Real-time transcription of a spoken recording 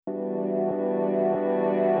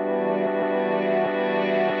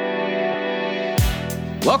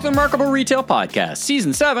Welcome to Remarkable Retail Podcast,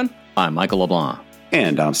 Season 7. I'm Michael LeBlanc.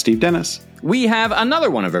 And I'm Steve Dennis. We have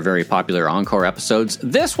another one of our very popular Encore episodes,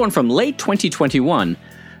 this one from late 2021,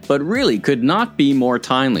 but really could not be more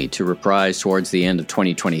timely to reprise towards the end of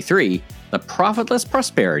 2023, the profitless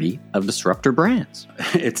prosperity of disruptor brands.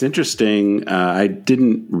 It's interesting. I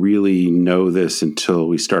didn't really know this until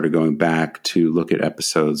we started going back to look at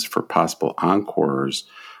episodes for possible encores,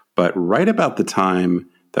 but right about the time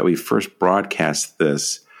that we first broadcast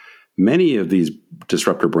this, many of these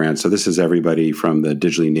disruptor brands, so this is everybody from the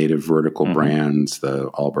digitally native vertical brands, the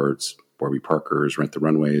Allbirds, Warby Parkers, Rent the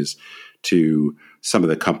Runways, to some of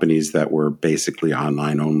the companies that were basically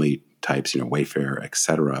online only types, Wayfair, et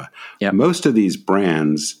cetera. Yep. Most of these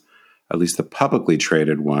brands, at least the publicly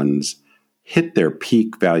traded ones, hit their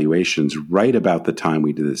peak valuations right about the time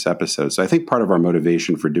we did this episode. So I think part of our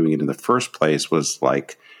motivation for doing it in the first place was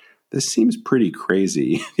like, this seems pretty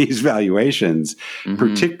crazy, these valuations,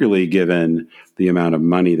 particularly given the amount of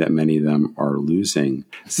money that many of them are losing.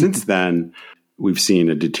 Since then, we've seen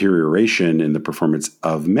a deterioration in the performance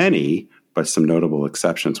of many, but some notable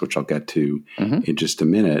exceptions, which I'll get to in just a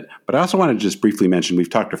minute. But I also want to just briefly mention, we've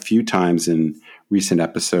talked a few times in recent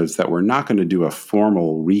episodes that we're not going to do a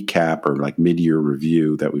formal recap or like mid-year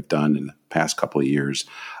review that we've done in the past couple of years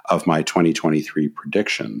of my 2023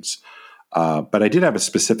 predictions. But I did have a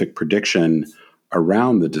specific prediction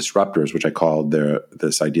around the disruptors, which I called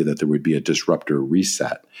this idea that there would be a disruptor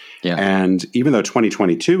reset. Yeah. And even though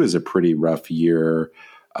 2022 is a pretty rough year,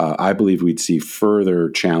 I believe we'd see further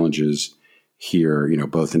challenges here,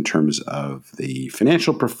 both in terms of the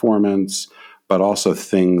financial performance, but also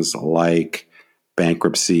things like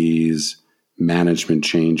bankruptcies, management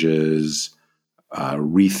changes,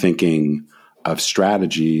 rethinking of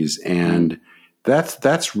strategies, and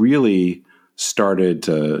that's really started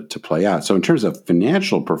to play out. So in terms of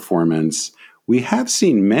financial performance, we have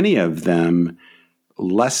seen many of them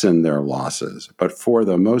lessen their losses. But for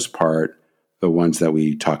the most part, the ones that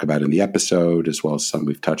we talk about in the episode, as well as some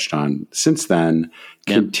we've touched on since then,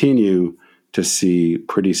 continue to see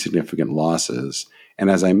pretty significant losses. And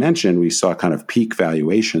as I mentioned, we saw kind of peak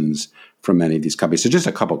valuations from many of these companies. So just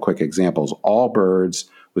a couple quick examples. Allbirds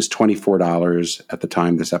was $24 at the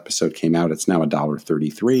time this episode came out. It's now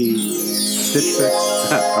 $1.33. Stitch Fix.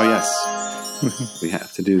 Oh, yes. We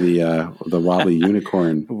have to do the wobbly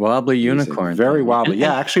unicorn. Wobbly unicorn. Very wobbly.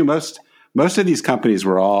 Yeah, actually, most of these companies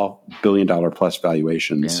were all billion-dollar-plus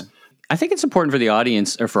valuations. Yeah. I think it's important for the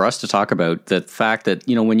audience or for us to talk about the fact that,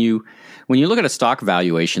 when you look at a stock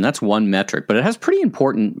valuation, that's one metric, but it has pretty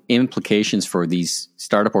important implications for these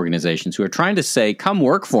startup organizations who are trying to say, come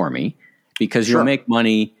work for me because you'll make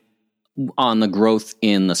money on the growth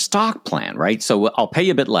in the stock plan, right? So I'll pay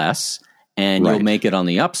you a bit less and you'll make it on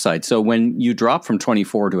the upside. So when you drop from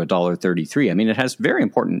 24 to $1.33, I mean, it has very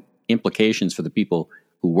important implications for the people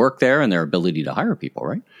who work there and their ability to hire people,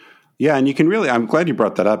 right? Yeah, and you can really, I'm glad you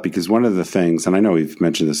brought that up because one of the things, and I know we've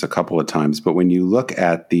mentioned this a couple of times, but when you look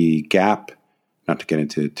at the GAAP, not to get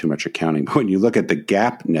into too much accounting, but when you look at the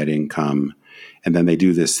GAAP net income, and then they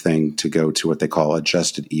do this thing to go to what they call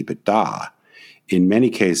adjusted EBITDA, in many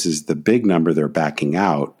cases, the big number they're backing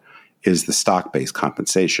out is the stock-based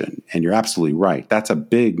compensation. And you're absolutely right. That's a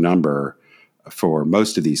big number for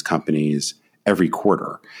most of these companies every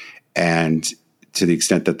quarter. And to the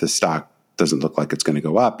extent that the stock doesn't look like it's going to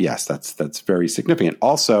go up, yes, that's very significant.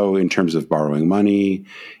 Also, in terms of borrowing money,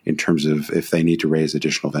 in terms of if they need to raise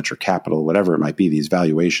additional venture capital, whatever it might be, these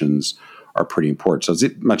valuations are pretty important. So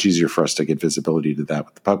it's much easier for us to get visibility to that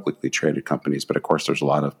with the publicly traded companies. But of course, there's a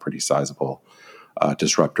lot of pretty sizable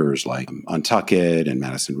disruptors like Untuckit and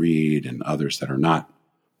Madison Reed and others that are not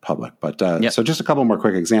public. But so just a couple more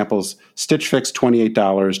quick examples. Stitch Fix,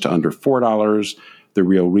 $28 to under $4. The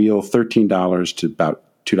Real, $13 to about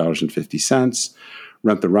 $2.50.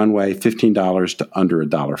 Rent the Runway, $15 to under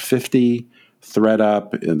 $1.50.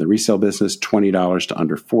 ThreadUp in the resale business, $20 to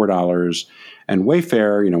under $4. And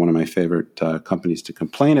Wayfair, one of my favorite companies to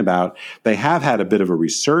complain about, they have had a bit of a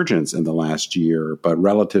resurgence in the last year, but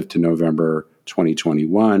relative to November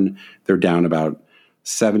 2021, they're down about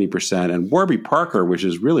 70%. And Warby Parker, which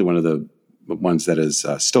is really one of the ones that is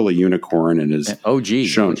still a unicorn and is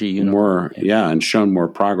shown more, and shown more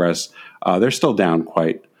progress, they're still down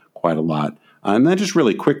quite a lot. And then just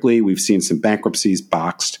really quickly, we've seen some bankruptcies.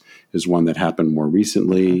 Boxed is one that happened more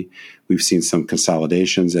recently. We've seen some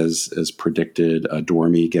consolidations as predicted.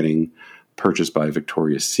 Dormy getting purchased by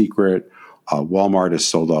Victoria's Secret. Walmart has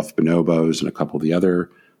sold off Bonobos and a couple of the other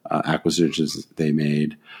acquisitions they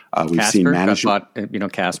made. We've seen management.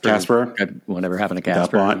 Casper. Whatever happened to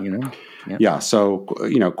Casper? Yeah. So,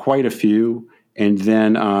 quite a few. And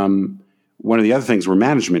then one of the other things were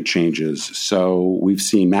management changes. So we've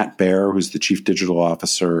seen Matt Baer, who's the chief digital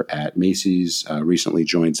officer at Macy's, recently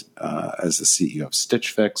joined as the CEO of Stitch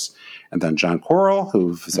Fix. And then John Corral,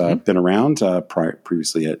 who's been around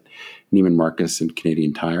previously at Neiman Marcus and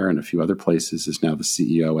Canadian Tire and a few other places, is now the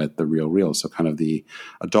CEO at The Real. So kind of the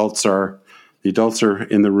adults are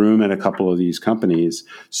in the room at a couple of these companies.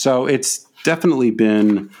 So it's definitely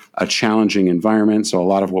been a challenging environment. So a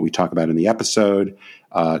lot of what we talk about in the episode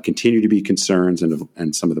continue to be concerns,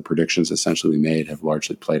 and some of the predictions essentially we made have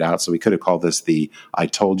largely played out. So we could have called this the "I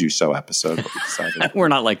told you so" episode, but we decided we're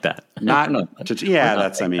not like that. That's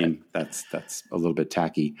a little bit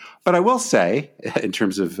tacky. But I will say, in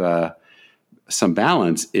terms of some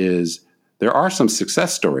balance, is there are some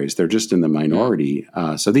success stories. They're just in the minority.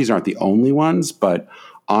 So these aren't the only ones, but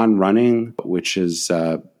On Running, which has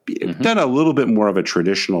done a little bit more of a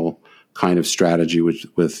traditional kind of strategy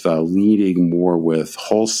with leading more with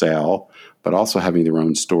wholesale, but also having their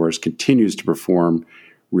own stores, continues to perform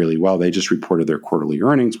really well. They just reported their quarterly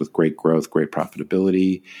earnings with great growth, great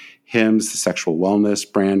profitability. Hims, the sexual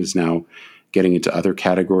wellness brand, is now getting into other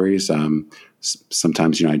categories.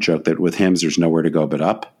 Sometimes, I joke that with Hims, there's nowhere to go but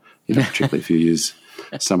up, particularly if you use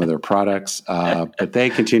some of their products. But they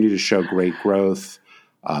continue to show great growth.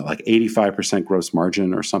 Like 85% gross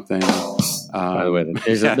margin or something. By the way,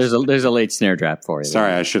 there's a late snare trap for you.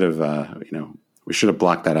 Sorry, I should have, we should have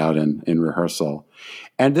blocked that out in rehearsal.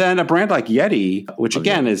 And then a brand like Yeti, which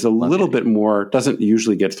again is a little bit more, doesn't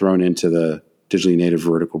usually get thrown into the digitally native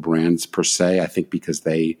vertical brands per se. I think because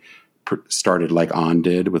they started like On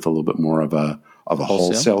did, with a little bit more of a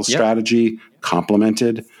wholesale strategy,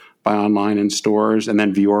 complemented by online and stores. And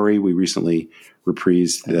then Viore, we recently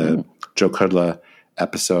reprised the Joe Kudla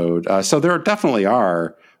episode. So there definitely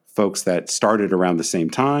are folks that started around the same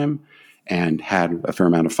time and had a fair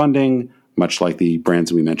amount of funding, much like the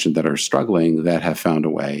brands we mentioned that are struggling, that have found a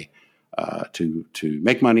way to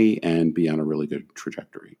make money and be on a really good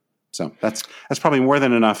trajectory. So that's probably more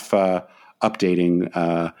than enough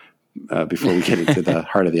updating before we get into the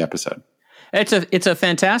heart of the episode. It's a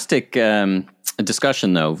fantastic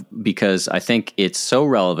discussion, though, because I think it's so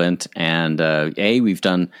relevant. And we've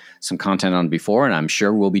done some content on it before, and I'm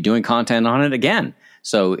sure we'll be doing content on it again.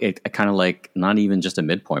 So it kind of like not even just a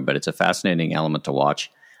midpoint, but it's a fascinating element to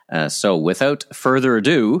watch. So without further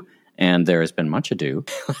ado, and there has been much ado,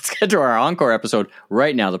 let's get to our encore episode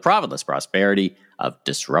right now: the Profitless Prosperity of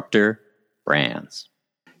Disruptor Brands.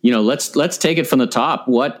 Let's take it from the top.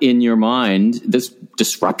 What in your mind, this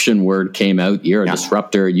disruption word came out, you're a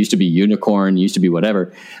disruptor, it used to be unicorn, used to be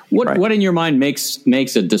whatever. What in your mind makes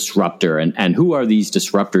a disruptor, and who are these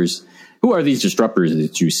disruptors? Who are these disruptors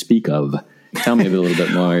that you speak of? Tell me a little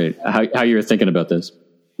bit more how you're thinking about this.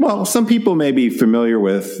 Well, some people may be familiar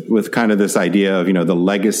with kind of this idea of, the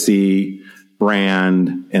legacy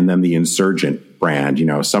brand and then the insurgent brand,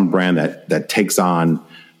 some brand that takes on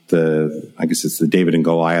I guess it's the David and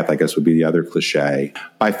Goliath, I guess would be the other cliche,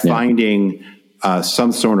 by finding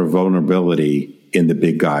some sort of vulnerability in the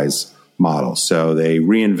big guys model. So they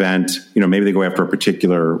reinvent, maybe they go after a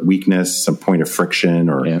particular weakness, some point of friction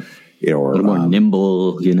or a little more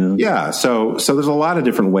nimble, Yeah. So there's a lot of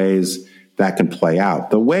different ways that can play out.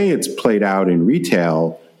 The way it's played out in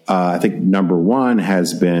retail, I think number one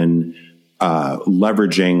has been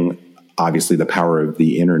leveraging, obviously, the power of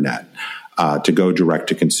the internet. To go direct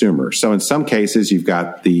to consumer. So in some cases, you've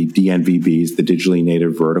got the DNVBs, the digitally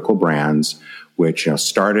native vertical brands, which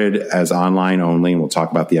started as online only, and we'll talk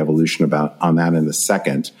about the evolution on that in a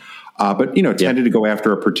second. But tended to go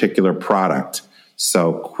after a particular product.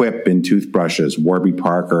 So Quip in toothbrushes, Warby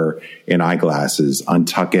Parker in eyeglasses,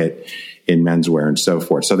 Untuckit in menswear, and so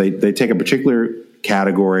forth. So they take a particular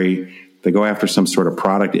category. They go after some sort of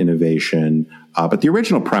product innovation. But the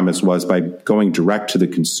original premise was by going direct to the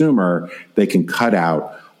consumer, they can cut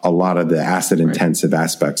out a lot of the asset-intensive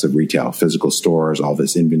aspects of retail, physical stores, all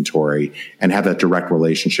this inventory, and have that direct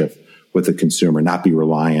relationship with the consumer, not be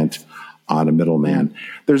reliant on a middleman.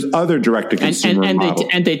 There's other direct-to-consumer models.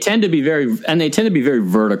 They tend to be very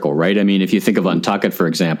vertical, right? I mean, if you think of Untuckit, for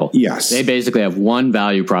example, yes, they basically have one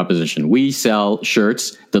value proposition. We sell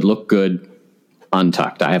shirts that look good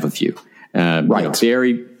untucked. I have a few. Right.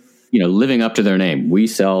 Very, living up to their name. We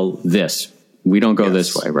sell this. We don't go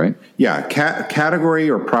this way, right? Yeah. Category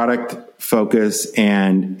or product focus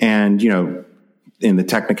and, in the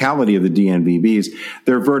technicality of the DNVBs,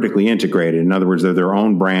 they're vertically integrated. In other words, they're their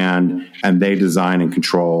own brand and they design and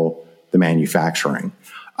control the manufacturing.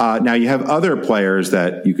 Now you have other players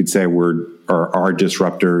that you could say are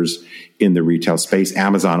disruptors in the retail space.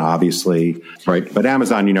 Amazon, obviously, right? But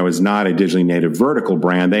Amazon, is not a digitally native vertical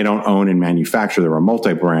brand. They don't own and manufacture. They're a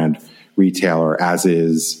multi-brand retailer, as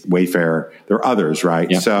is Wayfair. There are others, right?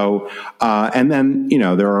 Yeah. So, and then,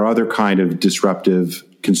 there are other kind of disruptive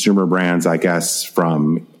consumer brands, I guess,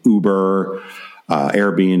 from Uber,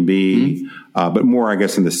 Airbnb, but more, I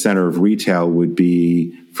guess, in the center of retail would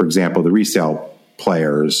be, for example, the resale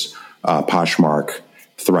players, Poshmark,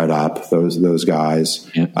 ThredUp, those guys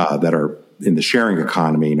that are in the sharing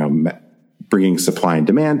economy, bringing supply and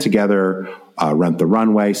demand together, Rent the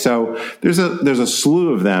Runway. So there's a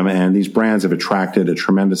slew of them, and these brands have attracted a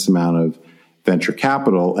tremendous amount of venture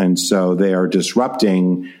capital, and so they are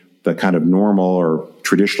disrupting the kind of normal or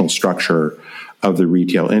traditional structure of the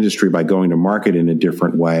retail industry by going to market in a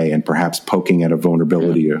different way and perhaps poking at a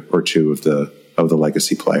vulnerability or two of the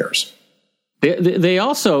legacy players. They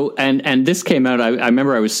also, and this came out, I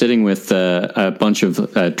remember I was sitting with a bunch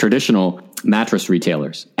of traditional mattress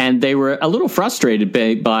retailers, and they were a little frustrated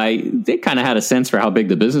by they kind of had a sense for how big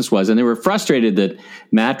the business was, and they were frustrated that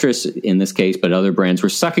mattress, in this case, but other brands, were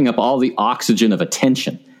sucking up all the oxygen of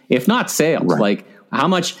attention, if not sales. Right. Like how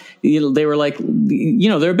much, they were like,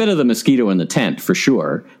 they're a bit of the mosquito in the tent, for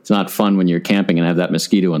sure. It's not fun when you're camping and have that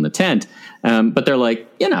mosquito in the tent. But they're like,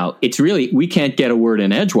 it's really, we can't get a word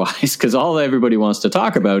in edgewise because all everybody wants to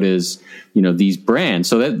talk about is, these brands.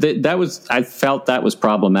 So that was, I felt that was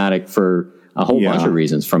problematic for a whole bunch of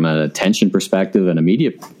reasons, from an attention perspective and a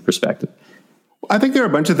media perspective. I think there are a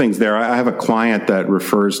bunch of things there. I have a client that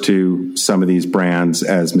refers to some of these brands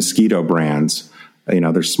as mosquito brands.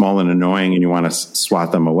 They're small and annoying and you want to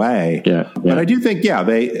swat them away. Yeah. But I do think,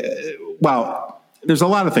 there's a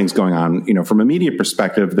lot of things going on. From a media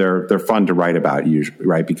perspective, they're fun to write about, usually,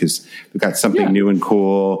 right? Because we've got something new and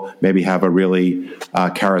cool, maybe have a really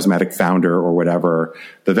charismatic founder or whatever.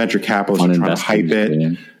 The venture capitalists are trying to hype it.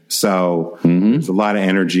 Yeah. So there's a lot of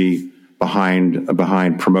energy behind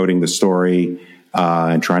promoting the story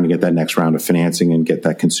and trying to get that next round of financing and get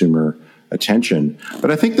that consumer attention. But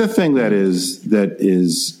I think the thing that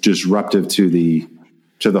is disruptive to the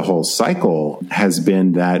whole cycle has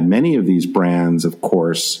been that many of these brands, of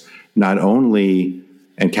course, not only,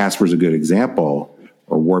 and Casper's a good example,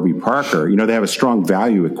 or Warby Parker, they have a strong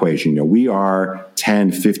value equation. We are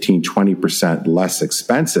 10, 15, 20% less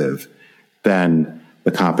expensive than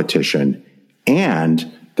the competition.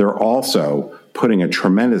 And they're also putting a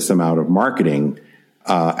tremendous amount of marketing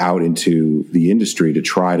out into the industry to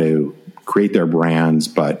try to create their brands,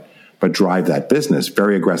 but drive that business,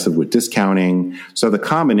 very aggressive with discounting. So the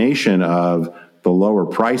combination of the lower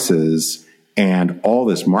prices and all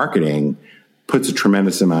this marketing puts a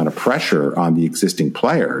tremendous amount of pressure on the existing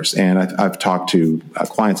players. And I've talked to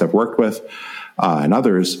clients I've worked with and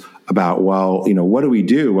others about, what do we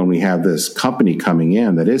do when we have this company coming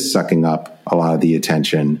in that is sucking up a lot of the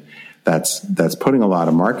attention, that's putting a lot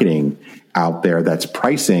of marketing out there, that's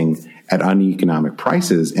pricing at uneconomic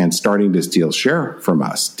prices and starting to steal share from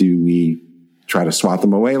us? Do we try to swat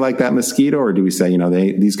them away like that mosquito, or do we say,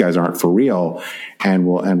 these guys aren't for real, and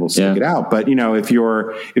we'll stick it out? But if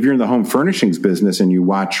you're in the home furnishings business and you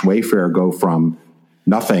watch Wayfair go from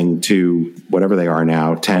nothing to whatever they are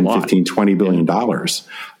now, 10, 15, $20 billion,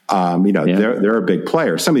 they're a big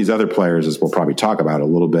player. Some of these other players, as we'll probably talk about a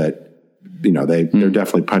little bit, they're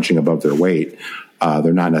definitely punching above their weight.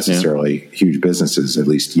 They're not necessarily huge businesses, at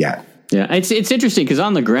least yet. Yeah, it's interesting because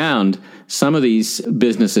on the ground, some of these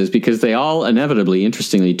businesses, because they all inevitably,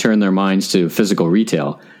 interestingly, turn their minds to physical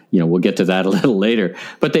retail. We'll get to that a little later,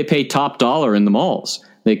 but they pay top dollar in the malls.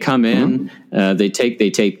 They come in, they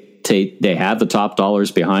have the top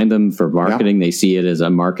dollars behind them for marketing. Yeah. They see it as a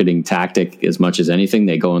marketing tactic as much as anything.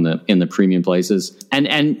 They go in the premium places, and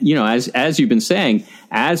as you've been saying,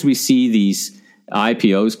 as we see these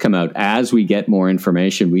IPOs come out, as we get more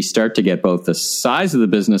information, we start to get both the size of the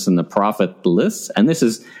business and the profitless. And this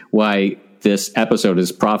is why this episode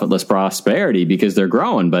is Profitless Prosperity, because they're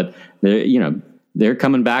growing, but they're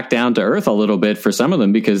coming back down to earth a little bit for some of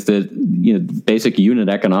them because the basic unit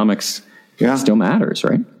economics still matters,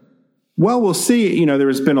 right? Well, we'll see. There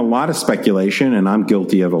has been a lot of speculation, and I'm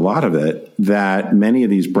guilty of a lot of it, that many of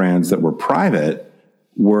these brands that were private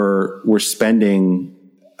were spending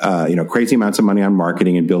crazy amounts of money on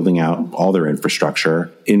marketing and building out all their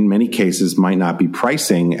infrastructure. In many cases, might not be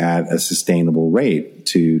pricing at a sustainable rate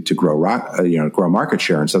to grow market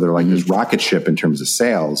share. And so they're like this rocket ship in terms of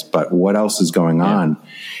sales. But what else is going on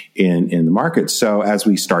in the market? So as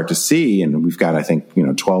we start to see, and we've got, I think,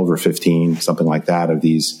 12 or 15, something like that, of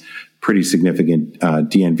these pretty significant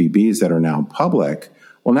DNVBs that are now public.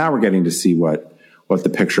 Well, now we're getting to see what the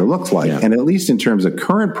picture looks like. Yeah. And at least in terms of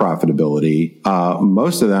current profitability,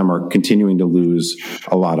 most of them are continuing to lose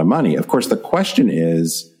a lot of money. Of course, the question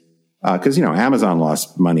is, because, Amazon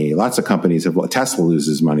lost money. Lots of companies Tesla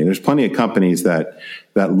loses money. There's plenty of companies that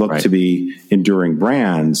look to be enduring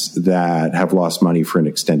brands that have lost money for an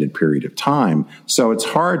extended period of time. So it's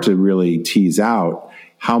hard to really tease out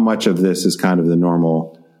how much of this is kind of the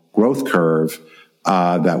normal growth curve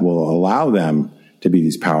that will allow them to be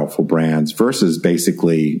these powerful brands versus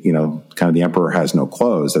basically, kind of the emperor has no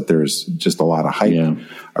clothes, that there's just a lot of hype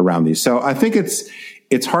around these. So I think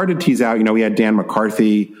it's hard to tease out. We had Dan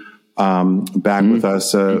McCarthy back with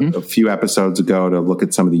us a few episodes ago to look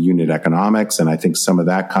at some of the unit economics. And I think some of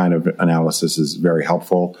that kind of analysis is very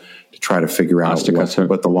helpful to try to figure out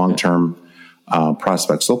what the long-term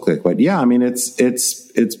prospects look like. But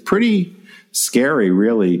it's pretty scary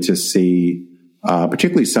really to see,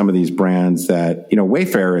 particularly some of these brands that,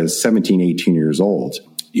 Wayfair is 17, 18 years old.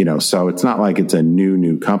 So it's not like it's a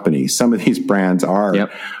new company. Some of these brands are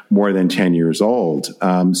more than 10 years old.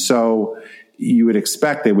 So you would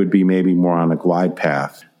expect they would be maybe more on a glide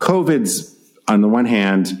path. COVID's, on the one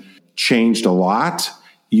hand, changed a lot.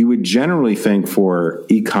 You would generally think for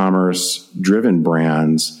e-commerce driven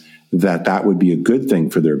brands that would be a good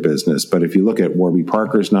thing for their business. But if you look at Warby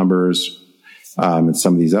Parker's numbers, and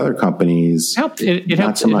some of these other companies, it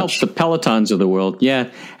helps the Pelotons of the world. Yeah.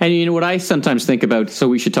 And what I sometimes think about, so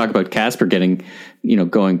we should talk about Casper getting,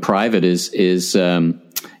 going private is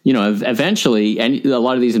eventually, and a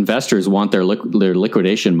lot of these investors want their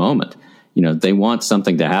liquidation moment. They want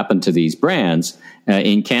something to happen to these brands.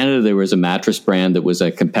 In Canada, there was a mattress brand that was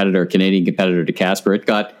a Canadian competitor to Casper. It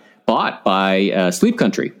got bought by Sleep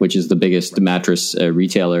Country, which is the biggest mattress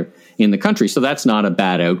retailer in the country. So that's not a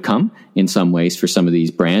bad outcome in some ways for some of these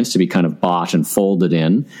brands to be kind of bought and folded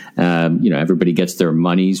in. Everybody gets their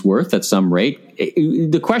money's worth at some rate.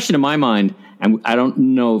 The question in my mind, and I don't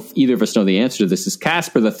know if either of us know the answer to this, is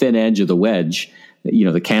Casper the thin edge of the wedge,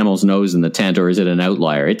 the camel's nose in the tent, or is it an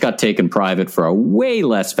outlier? It got taken private for a way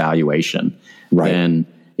less valuation than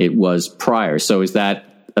it was prior. So is that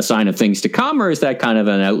a sign of things to come, or is that kind of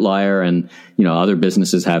an outlier and, other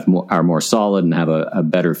businesses are more solid and have a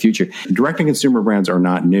better future? Direct-to-consumer brands are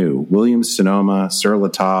not new. Williams-Sonoma, Sur La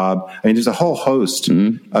Table. There's a whole host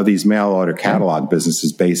of these mail-order catalog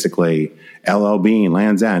businesses, basically. LL Bean,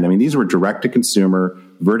 Land's End. These were direct-to-consumer,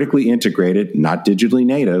 vertically integrated, not digitally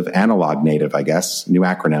native, analog native, I guess, new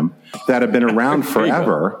acronym, that have been around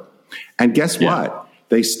forever. And guess what?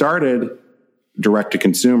 They started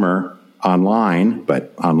direct-to-consumer online,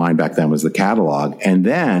 but online back then was the catalog. And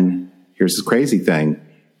then, here's the crazy thing,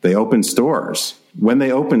 they opened stores. When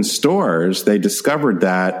they opened stores, they discovered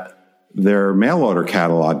that their mail order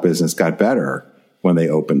catalog business got better when they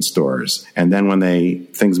opened stores. And then when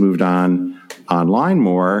things moved on online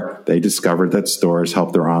more, they discovered that stores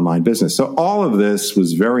helped their online business. So all of this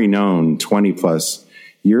was very known 20 plus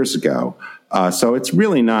years ago. So it's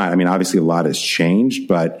really not, obviously a lot has changed,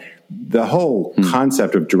 but the whole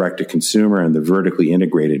concept of direct to consumer and the vertically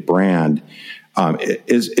integrated brand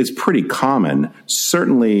is pretty common.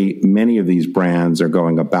 Certainly many of these brands are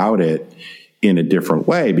going about it in a different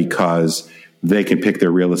way because they can pick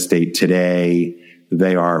their real estate today.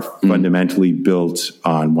 They are fundamentally built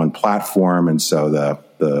on one platform. And so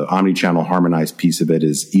the omnichannel harmonized piece of it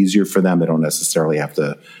is easier for them. They don't necessarily have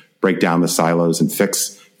to break down the silos and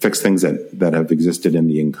fix things that have existed in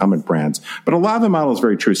the incumbent brands. But a lot of the model is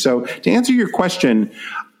very true. So to answer your question,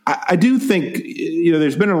 I do think,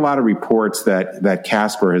 there's been a lot of reports that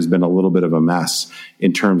Casper has been a little bit of a mess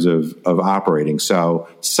in terms of operating. So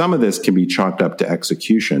some of this can be chalked up to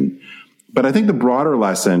execution. But I think the broader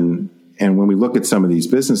lesson, and when we look at some of these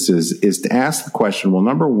businesses, is to ask the question, well,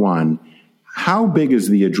 number one, how big is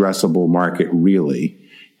the addressable market really?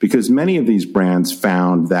 Because many of these brands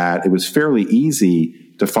found that it was fairly easy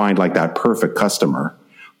to find like that perfect customer.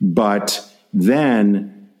 But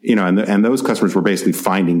then, and those customers were basically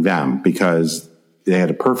finding them because they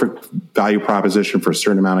had a perfect value proposition for a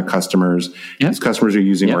certain amount of customers. Yep. These customers are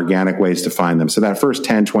using organic ways to find them. So that first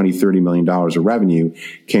 10, 20, $30 million of revenue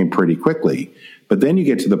came pretty quickly. But then you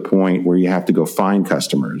get to the point where you have to go find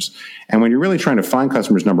customers. And when you're really trying to find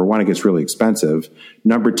customers, number one, it gets really expensive.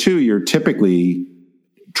 Number two, you're typically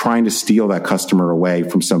trying to steal that customer away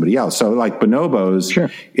from somebody else. So like Bonobos,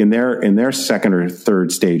 in their second or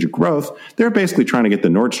third stage of growth, they're basically trying to get the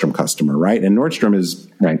Nordstrom customer, right? And Nordstrom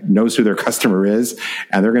knows who their customer is,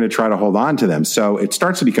 and they're going to try to hold on to them. So it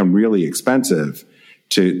starts to become really expensive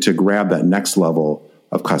to grab that next level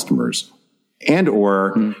of customers. And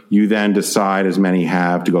or you then decide, as many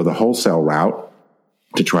have, to go the wholesale route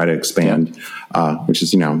to try to expand, which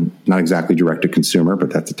is, not exactly direct to consumer,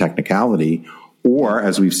 but that's a technicality. Or,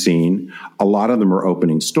 as we've seen, a lot of them are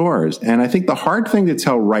opening stores. And I think the hard thing to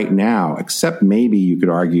tell right now, except maybe you could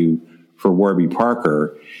argue for Warby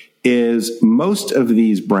Parker is most of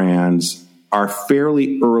these brands are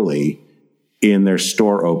fairly early in their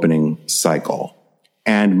store opening cycle.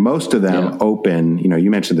 And most of them open,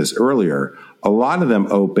 you mentioned this earlier, a lot of them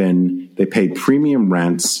open, they pay premium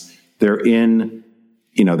rents. They're in,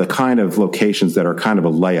 the kind of locations that are kind of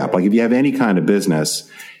a layup. Like if you have any kind of business,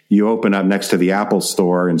 you open up next to the Apple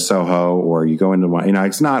store in Soho, or you go into one,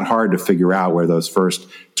 it's not hard to figure out where those first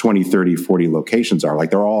 20, 30, 40 locations are. Like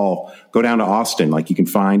they're all, go down to Austin. Like you can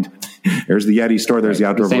find, there's the Yeti store, there's the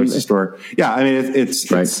Outdoor Voices store. Yeah. I mean, it's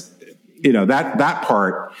that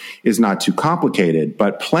part is not too complicated,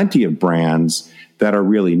 but plenty of brands that are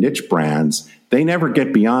really niche brands, they never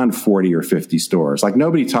get beyond 40 or 50 stores. Like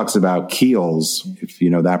nobody talks about Kiehl's, if you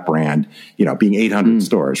know that brand, being 800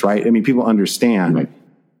 stores, right? I mean, people understand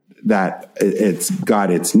that it's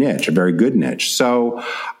got its niche, a very good niche. So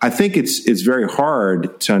I think it's very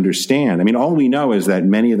hard to understand. I mean, all we know is that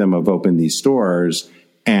many of them have opened these stores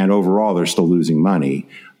and overall they're still losing money.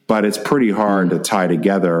 But it's pretty hard to tie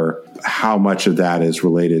together how much of that is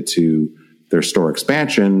related to their store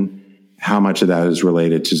expansion, how much of that is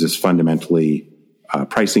related to just fundamentally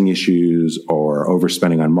pricing issues or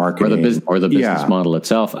overspending on marketing. Or the business model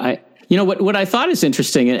itself. What I thought is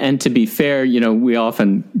interesting, and to be fair, we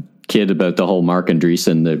often kid about the whole Marc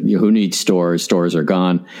Andreessen, who needs stores, stores are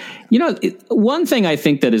gone. One thing I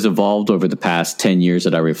think that has evolved over the past 10 years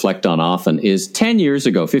that I reflect on often is 10 years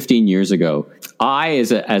ago, 15 years ago, I,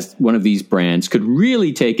 as one of these brands, could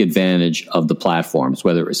really take advantage of the platforms,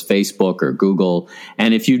 whether it was Facebook or Google.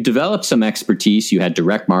 And if you developed some expertise, you had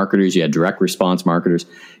direct marketers, you had direct response marketers,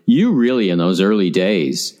 you really, in those early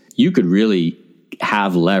days, you could really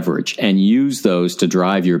have leverage and use those to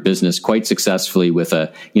drive your business quite successfully with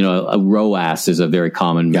a ROAS is a very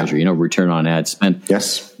common measure, return on ad spend.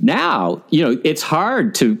 Yes. Now, it's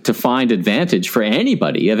hard to find advantage for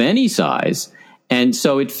anybody of any size. And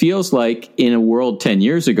so it feels like in a world 10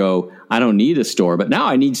 years ago, I don't need a store, but now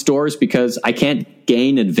I need stores because I can't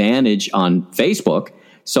gain advantage on Facebook.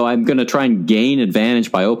 So I'm going to try and gain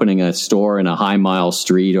advantage by opening a store in a high mile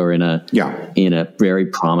street or in a very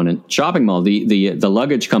prominent shopping mall. The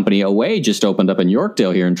luggage company Away just opened up in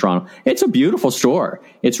Yorkdale here in Toronto. It's a beautiful store.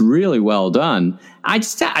 It's really well done. I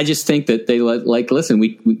just think that they listen.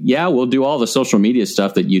 We'll do all the social media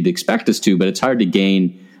stuff that you'd expect us to, but it's hard to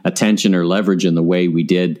gain attention or leverage in the way we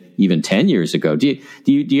did even 10 years ago. Do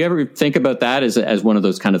you ever think about that as one of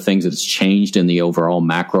those kind of things that's changed in the overall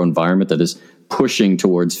macro environment that is pushing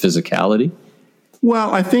towards physicality?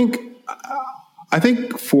 Well, I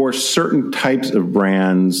think for certain types of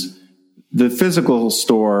brands, the physical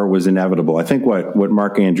store was inevitable. I think what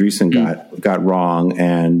Marc Andreessen got wrong,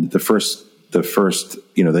 and the first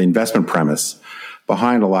the investment premise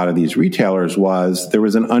behind a lot of these retailers was there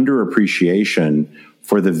was an underappreciation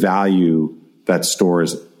for the value that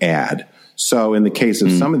stores add. So in the case of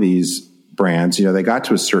some of these brands, they got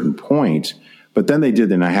to a certain point. But then they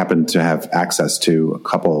did, and I happen to have access to a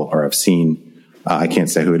couple, or I've seen, I can't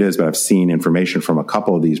say who it is, but I've seen information from a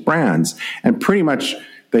couple of these brands. And pretty much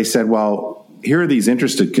they said, well, here are these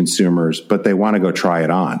interested consumers, but they want to go try it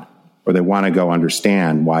on, or they want to go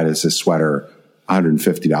understand why does this sweater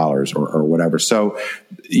 $150 or whatever. So,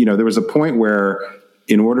 there was a point where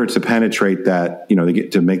in order to penetrate that, they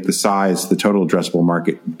get to make the total addressable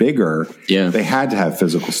market bigger, they had to have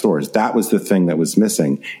physical stores. That was the thing that was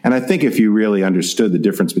missing. And I think if you really understood the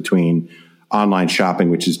difference between online shopping,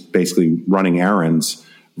 which is basically running errands,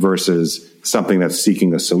 versus something that's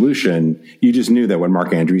seeking a solution, you just knew that what Marc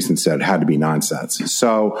Andreessen said had to be nonsense.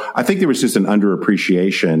 So I think there was just an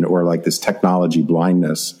underappreciation or like this technology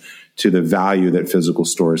blindness to the value that physical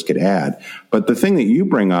stores could add. But the thing that you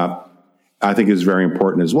bring up, I think is very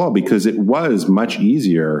important as well, because it was much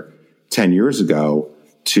easier 10 years ago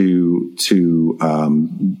to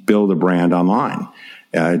build a brand online.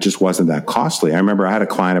 It just wasn't that costly. I remember I had a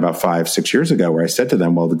client about 5-6 years ago where I said to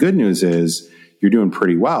them, well, the good news is you're doing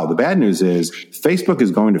pretty well. The bad news is Facebook is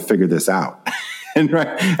going to figure this out.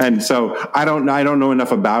 And so I don't know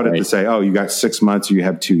enough about it to say, oh, you got 6 months or you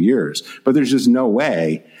have 2 years, but there's just no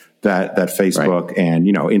way that Facebook and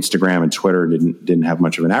Instagram and Twitter didn't have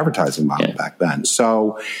much of an advertising model back then.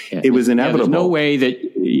 So it was inevitable.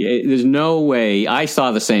 There's no way. I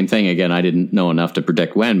saw the same thing again. I didn't know enough to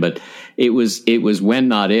predict when, but it was when,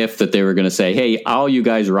 not if, that they were going to say, "Hey, all you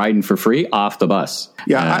guys riding for free off the bus."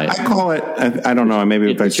 Yeah, I call it. I don't know.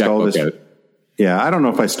 Maybe if I stole this. Yeah, I don't know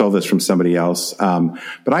if I stole this from somebody else,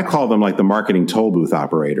 but I call them like the marketing toll booth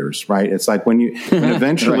operators, right? It's like when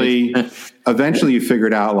eventually you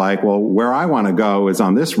figured out like, well, where I want to go is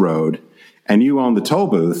on this road, and you own the toll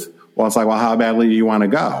booth. Well, it's like, well, how badly do you want to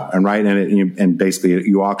go? And right. And basically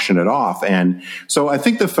you auction it off. And so I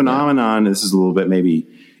think the phenomenon, this is a little bit maybe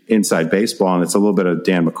inside baseball, and it's a little bit of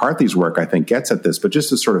Dan McCarthy's work, I think, gets at this, but just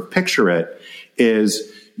to sort of picture it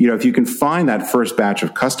is, if you can find that first batch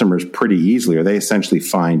of customers pretty easily, or they essentially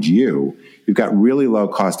find you've got really low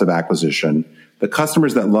cost of acquisition. The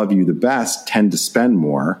customers that love you the best tend to spend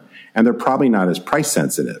more, and they're probably not as price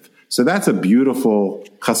sensitive. So that's a beautiful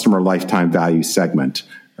customer lifetime value segment,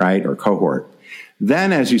 right? Or cohort.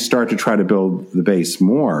 Then as you start to try to build the base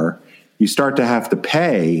more, you start to have to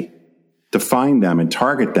pay to find them and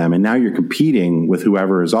target them. And now you're competing with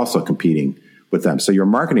whoever is also competing with them. So your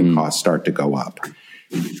marketing costs start to go up.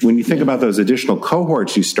 When you think about those additional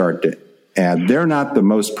cohorts you start to add, they're not the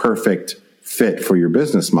most perfect fit for your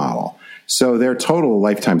business model. So their total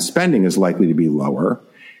lifetime spending is likely to be lower,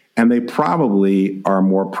 and they probably are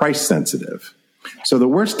more price sensitive. So the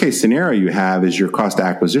worst case scenario you have is your cost of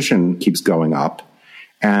acquisition keeps going up,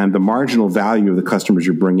 and the marginal value of the customers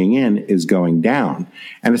you're bringing in is going down.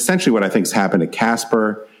 And essentially what I think has happened at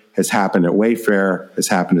Casper, has happened at Wayfair, has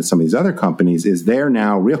happened at some of these other companies, is they're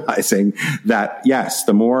now realizing that, yes,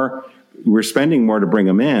 the more we're spending more to bring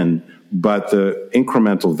them in, but the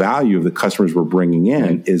incremental value of the customers we're bringing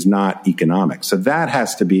in is not economic. So that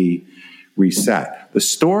has to be reset. The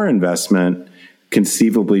store investment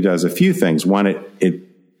conceivably does a few things. One, it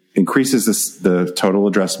increases the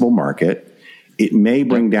total addressable market. It may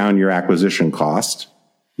bring down your acquisition cost.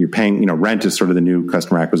 You're paying, rent is sort of the new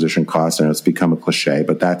customer acquisition cost, and it's become a cliche,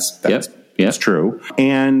 but that's true.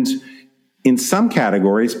 And in some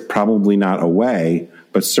categories, probably not away,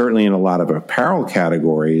 but certainly in a lot of apparel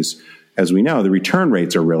categories, as we know, the return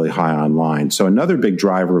rates are really high online. So another big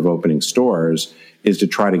driver of opening stores is to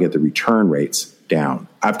try to get the return rates down.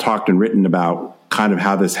 I've talked and written about kind of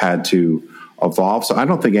how this had to evolve. So I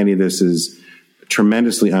don't think any of this is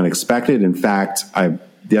tremendously unexpected. In fact,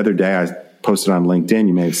 the other day I posted on LinkedIn,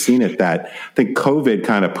 you may have seen it, that I think COVID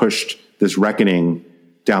kind of pushed this reckoning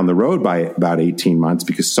down the road by about 18 months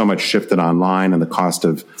because so much shifted online and the cost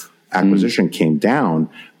of acquisition came down.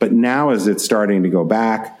 But now as it's starting to go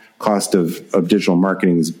back, cost of digital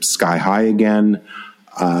marketing is sky high again.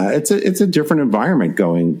 It's a different environment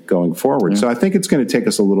going forward. So I think it's going to take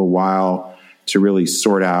us a little while to really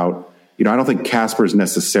sort out. I don't think Casper is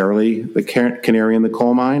necessarily the canary in the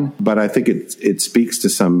coal mine, but I think it speaks to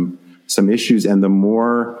some issues. And the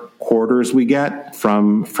more quarters we get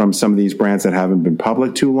from some of these brands that haven't been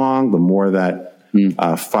public too long, the more that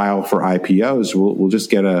file for IPOs, we'll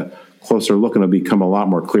just get a closer look, and it'll become a lot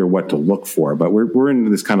more clear what to look for. But we're in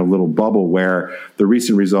this kind of little bubble where the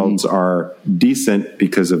recent results are decent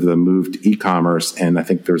because of the move to e-commerce, and I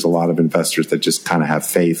think there's a lot of investors that just kind of have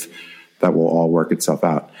faith that will all work itself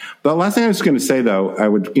out. The last thing I was going to say, though, I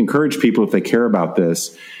would encourage people, if they care about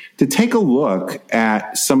this, to take a look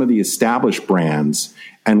at some of the established brands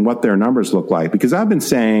and what their numbers look like. Because I've been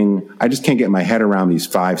saying, I just can't get my head around these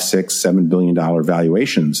 $5, $6, $7 billion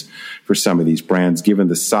valuations for some of these brands, given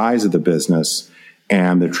the size of the business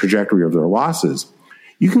and the trajectory of their losses.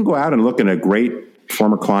 You can go out and look at a great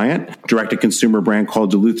former client, direct-to-consumer brand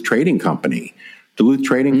called Duluth Trading Company. Duluth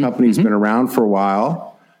Trading Company has been around for a while.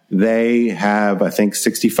 They have, I think,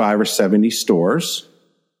 65 or 70 stores,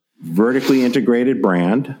 vertically integrated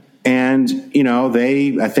brand. And,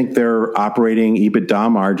 I think their operating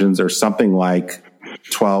EBITDA margins are something like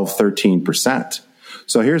 12, 13%.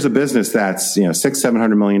 So here's a business that's,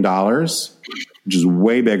 $600-700 million, which is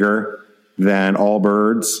way bigger than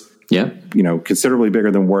Allbirds. Yeah. Considerably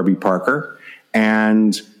bigger than Warby Parker,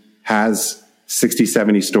 and has 60,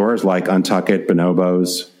 70 stores like Untuckit,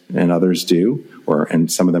 Bonobos, and others do,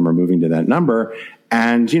 and some of them are moving to that number.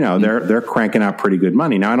 And, they're cranking out pretty good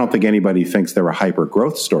money. Now, I don't think anybody thinks they're a hyper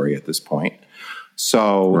growth story at this point.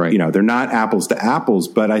 So, they're not apples to apples,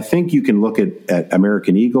 but I think you can look at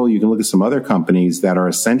American Eagle. You can look at some other companies that are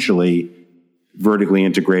essentially vertically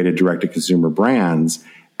integrated direct-to-consumer brands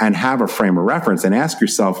and have a frame of reference and ask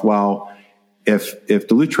yourself, well, if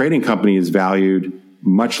Duluth Trading Company is valued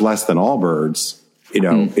much less than Allbirds,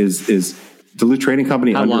 is Duluth Trading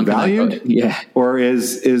Company undervalued? Or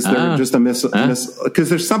is there just a because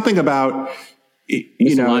there's something about,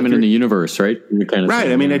 alignment in the universe, right?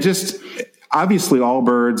 Right. I mean, obviously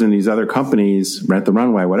Allbirds and these other companies, Rent the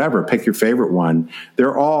Runway, whatever, pick your favorite one.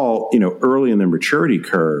 They're all, early in their maturity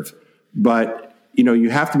curve, but, you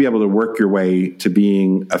have to be able to work your way to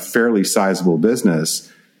being a fairly sizable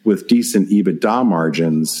business with decent EBITDA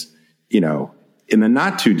margins, in the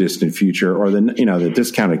not too distant future, or the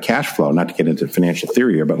discounted cash flow, not to get into financial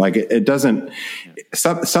theory here, but like it doesn't,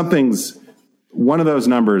 something's one of those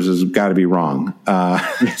numbers has got to be wrong.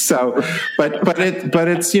 So, but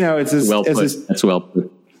it's, you know, it's this, well put. That's well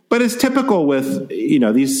put. But it's typical with, you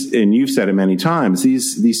know, these, and you've said it many times,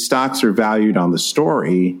 these stocks are valued on the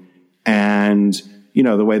story, and, you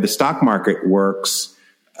know, the way the stock market works,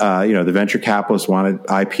 you know, the venture capitalists want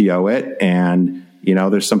to IPO it, and, you know,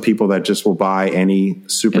 there's some people that just will buy any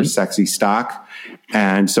super sexy stock.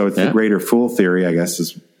 And so it's the greater fool theory, I guess,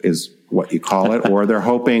 is what you call it. Or they're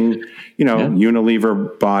hoping, you know,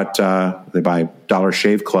 Unilever bought, they buy Dollar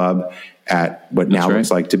Shave Club at what now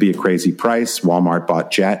looks like to be a crazy price. Walmart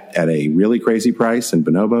bought Jet at a really crazy price, and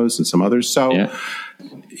Bonobos and some others. So,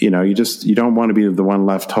 you know, you don't want to be the one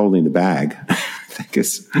left holding the bag. I think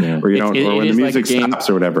or you don't, or when the music stops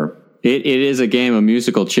or whatever. It is a game of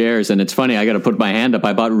musical chairs, and it's funny. I got to put my hand up.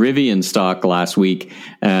 I bought Rivian stock last week.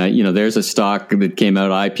 You know, there's a stock that came out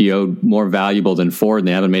IPO more valuable than Ford, and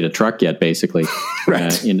they haven't made a truck yet, basically,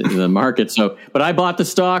 in the market. So, but I bought the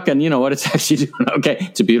stock, and you know what? It's actually doing okay.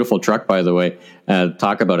 It's a beautiful truck, by the way.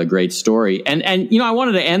 Talk about a great story. And you know, I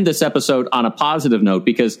wanted to end this episode on a positive note,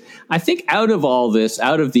 because I think out of all this,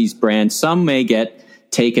 out of these brands, some may get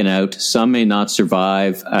taken out, some may not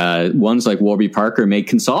survive. Ones like Warby Parker may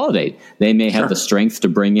consolidate. They may have the strength to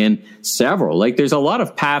bring in several. Like, there's a lot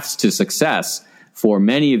of paths to success for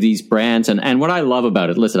many of these brands. And what I love about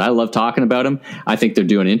it, listen, I love talking about them. I think they're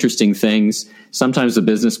doing interesting things. Sometimes the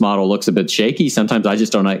business model looks a bit shaky. Sometimes I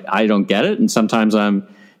just don't get it. And sometimes I'm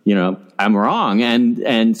wrong.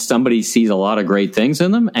 And somebody sees a lot of great things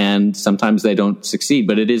in them, and sometimes they don't succeed.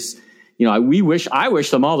 But it is, you know, I wish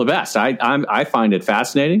them all the best. I find it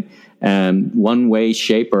fascinating, one way,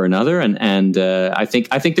 shape, or another, and I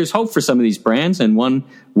think there's hope for some of these brands in one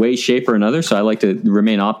way, shape, or another. So I like to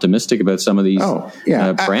remain optimistic about some of these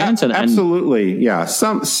brands. Absolutely,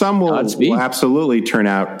 some will absolutely turn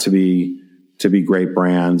out to be great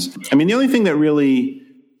brands. I mean, the only thing that really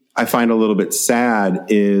I find a little bit sad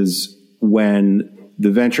is when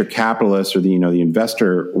the venture capitalists or the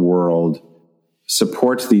investor world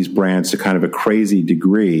supports these brands to kind of a crazy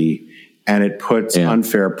degree, and it puts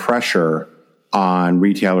unfair pressure on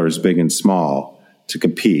retailers big and small to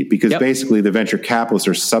compete, because basically the venture capitalists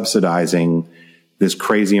are subsidizing this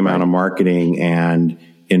crazy amount of marketing, and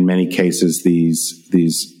in many cases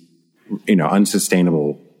these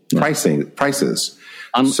unsustainable prices.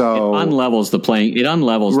 It unlevels the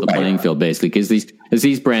playing field, basically, because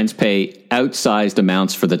these brands pay outsized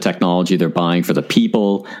amounts for the technology they're buying, for the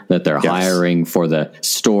people that they're hiring, for the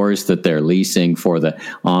stores that they're leasing, for the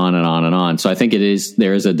on and on and on. So I think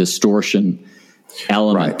there is a distortion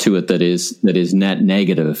element to it that is net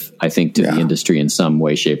negative, I think, to the industry in some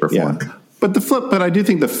way, shape, or form. But I do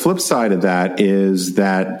think the flip side of that is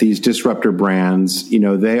that these disruptor brands, you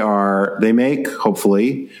know, they make,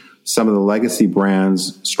 hopefully, some of the legacy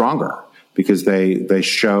brands stronger, because they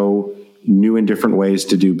show new and different ways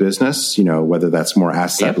to do business, you know, whether that's more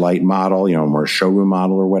asset light model, you know, more showroom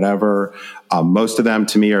model or whatever. Most of them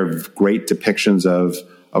to me are great depictions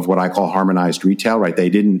of what I call harmonized retail, right? They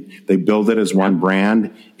build it as one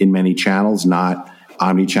brand in many channels, not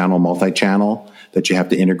omni-channel, multi-channel that you have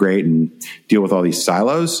to integrate and deal with all these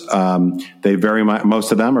silos.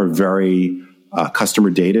 Most of them are very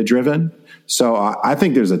customer data driven. So I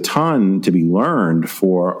think there's a ton to be learned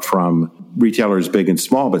from retailers big and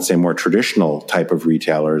small, but say more traditional type of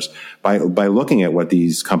retailers, by looking at what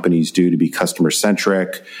these companies do to be customer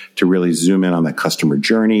centric, to really zoom in on the customer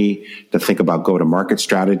journey, to think about go-to-market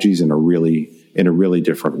strategies in a really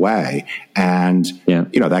different way. And,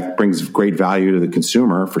 you know, that brings great value to the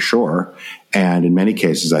consumer for sure. And in many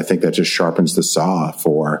cases, I think that just sharpens the saw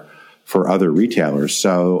for other retailers.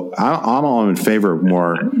 So I'm all in favor of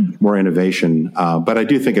more innovation. But I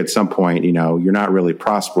do think at some point, you know, you're not really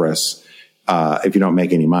prosperous if you don't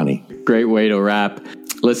make any money. Great way to wrap.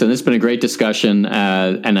 Listen, this has been a great discussion.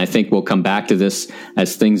 And I think we'll come back to this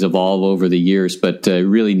as things evolve over the years, but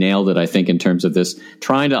really nailed it, I think, in terms of this,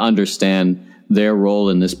 trying to understand their role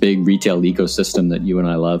in this big retail ecosystem that you and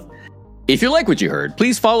I love. If you like what you heard,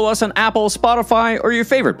 please follow us on Apple, Spotify, or your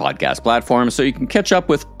favorite podcast platform so you can catch up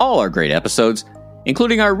with all our great episodes,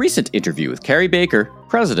 including our recent interview with Carrie Baker,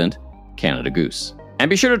 President, Canada Goose. And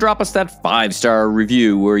be sure to drop us that 5-star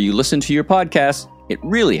review where you listen to your podcast. It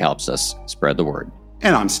really helps us spread the word.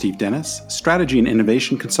 And I'm Steve Dennis, strategy and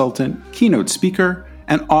innovation consultant, keynote speaker,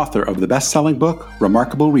 and author of the best-selling book,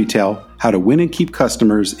 Remarkable Retail: How to Win and Keep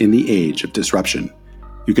Customers in the Age of Disruption.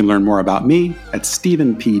 You can learn more about me at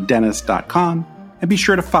stephenpdennis.com, and be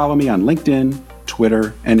sure to follow me on LinkedIn,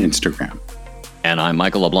 Twitter, and Instagram. And I'm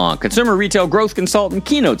Michael LeBlanc, consumer retail growth consultant,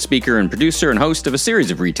 keynote speaker, and producer and host of a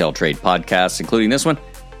series of retail trade podcasts, including this one.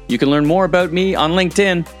 You can learn more about me on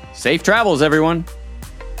LinkedIn. Safe travels, everyone.